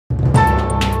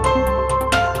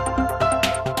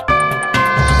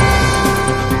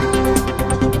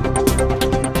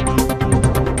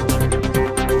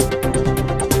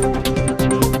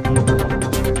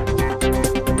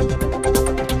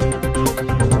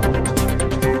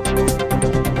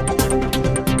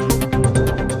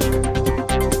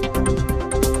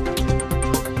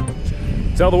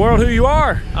Tell the world who you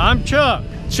are. I'm Chuck.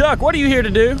 Chuck, what are you here to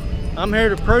do? I'm here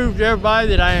to prove to everybody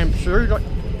that I am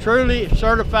truly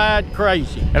certified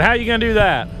crazy. And how are you gonna do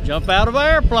that? Jump out of an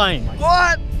airplane.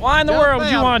 What? Why in the world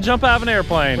would you want to jump out of an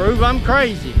airplane? Prove I'm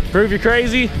crazy. Prove you're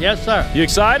crazy? Yes, sir. You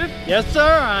excited? Yes, sir,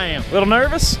 I am. A little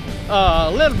nervous? A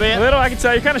little bit. A little? I can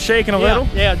tell you're kind of shaking a little.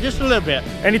 Yeah, just a little bit.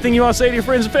 Anything you want to say to your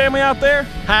friends and family out there?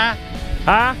 Hi.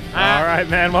 Hi? Hi. All right,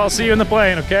 man. Well, I'll see you in the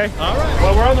plane, okay? All right.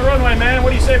 Well, we're on the runway, man. What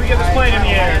do you say we get this plane in the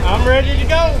air? I'm ready to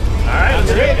go. All right,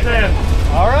 let's do it then.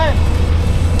 All right.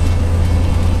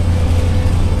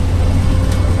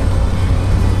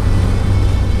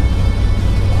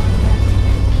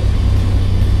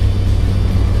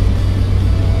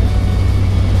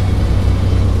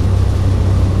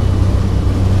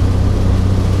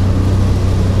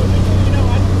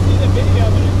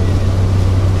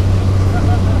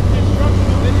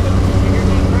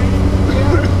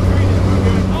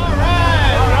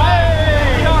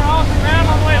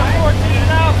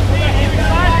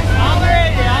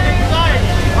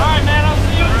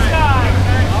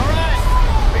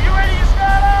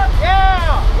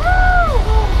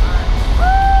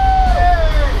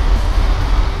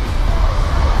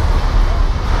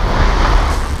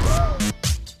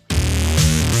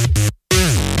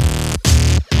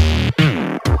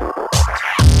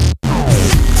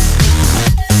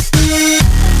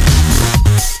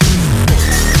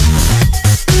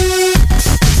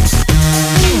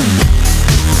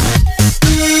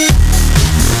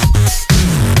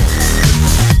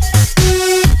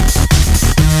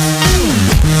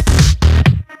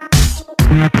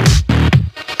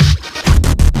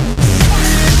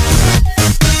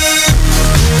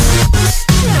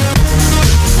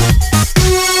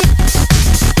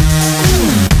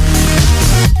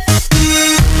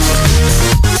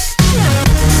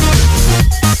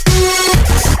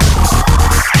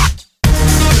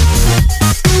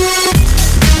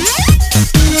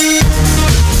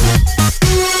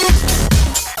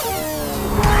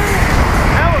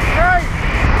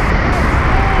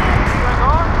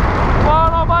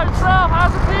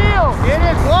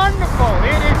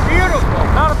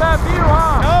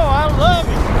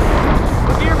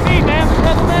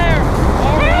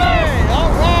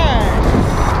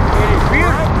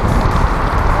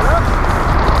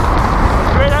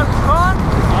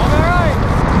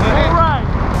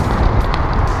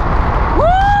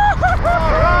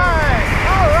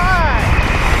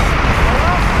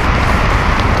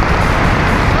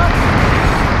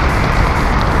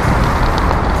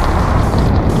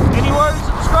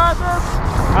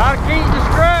 I can't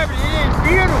describe it. It is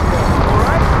beautiful. All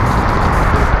right.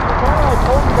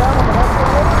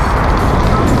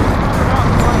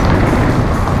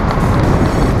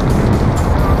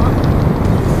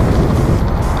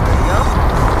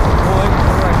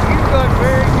 You've done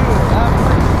very good.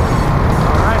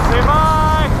 All right, say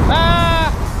bye.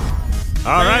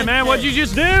 Bye. All right, man. What'd you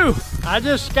just do? I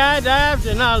just skydived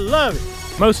and I love it.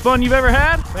 Most fun you've ever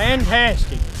had?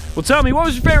 Fantastic. Well, tell me, what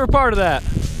was your favorite part of that?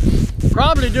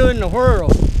 Probably doing the whirl.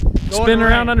 Spinning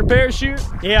around under parachute?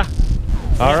 Yeah.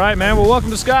 All right, man. Well, welcome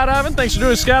to skydiving. Thanks for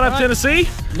doing Skydive Tennessee.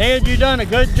 Ned, you done a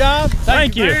good job.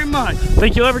 Thank you very much.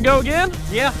 Think you'll ever go again?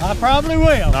 Yeah, I probably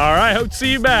will. All right. Hope to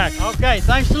see you back. Okay,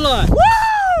 thanks a lot. Woo!